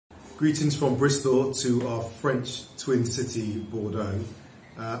Greetings from Bristol to our French twin city, Bordeaux.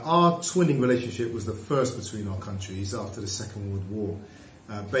 Our twinning relationship was the first between our countries after the Second World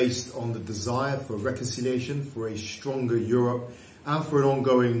War, based on the desire for reconciliation, for a stronger Europe, and for an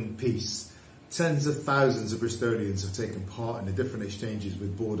ongoing peace. Tens of thousands of Bristolians have taken part in the different exchanges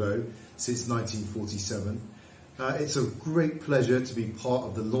with Bordeaux since 1947. It's a great pleasure to be part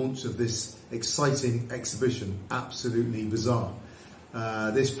of the launch of this exciting exhibition, absolutely bizarre.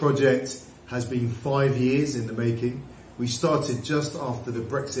 This project has been 5 years in the making. We started just after the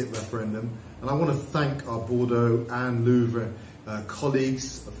Brexit referendum, and I want to thank our Bordeaux and Louvre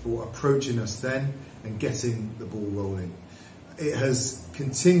colleagues for approaching us then and getting the ball rolling. It has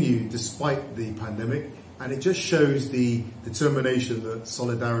continued despite the pandemic, and it just shows the determination that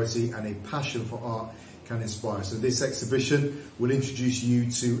solidarity and a passion for art can inspire. So this exhibition will introduce you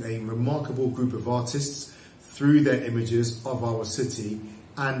to a remarkable group of artists through their images of our city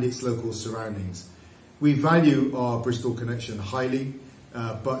and its local surroundings. We value our Bristol connection highly,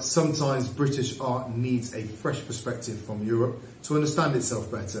 but sometimes British art needs a fresh perspective from Europe to understand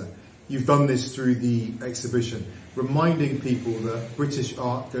itself better. You've done this through the exhibition, reminding people that British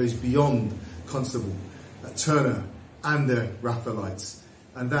art goes beyond Constable, Turner and the Raphaelites,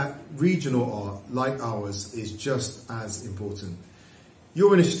 and that regional art, like ours, is just as important.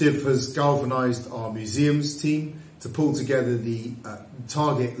 Your initiative has galvanised our museums team to pull together the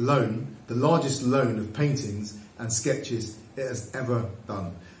Target loan, the largest loan of paintings and sketches it has ever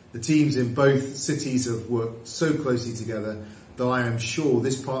done. The teams in both cities have worked so closely together that I am sure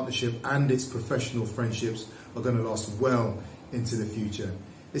this partnership and its professional friendships are going to last well into the future.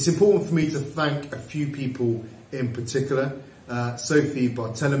 It's important for me to thank a few people in particular, Sophie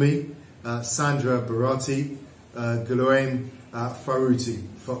Barthelemy, Sandra Barati, Guloain Faruti,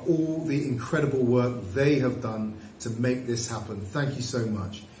 for all the incredible work they have done to make this happen. Thank you so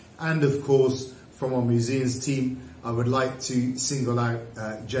much. And of course, from our museums team, I would like to single out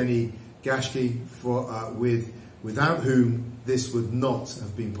Jenny Gashke, without whom this would not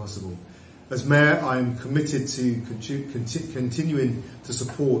have been possible. As mayor, I am committed to continuing to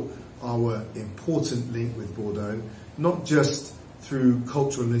support our important link with Bordeaux, not just through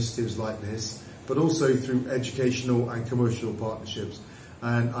cultural initiatives like this, but also through educational and commercial partnerships.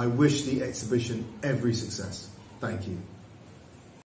 And I wish the exhibition every success. Thank you.